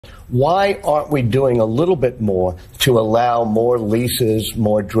Why aren't we doing a little bit more to allow more leases,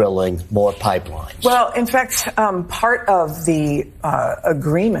 more drilling, more pipelines? Well, in fact, part of the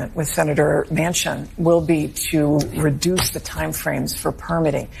agreement with Senator Manchin will be to reduce the timeframes for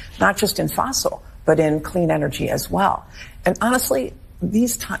permitting, not just in fossil, but in clean energy as well. And honestly,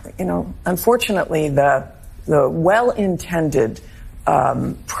 unfortunately, the well-intended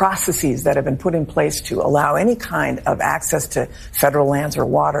processes that have been put in place to allow any kind of access to federal lands or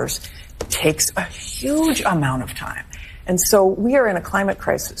waters takes a huge amount of time. And so we are in a climate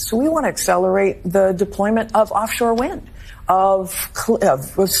crisis. So we want to accelerate the deployment of offshore wind, of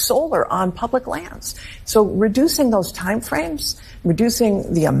solar on public lands. So reducing those time frames,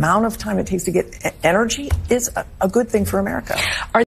 reducing the amount of time it takes to get energy is a good thing for America.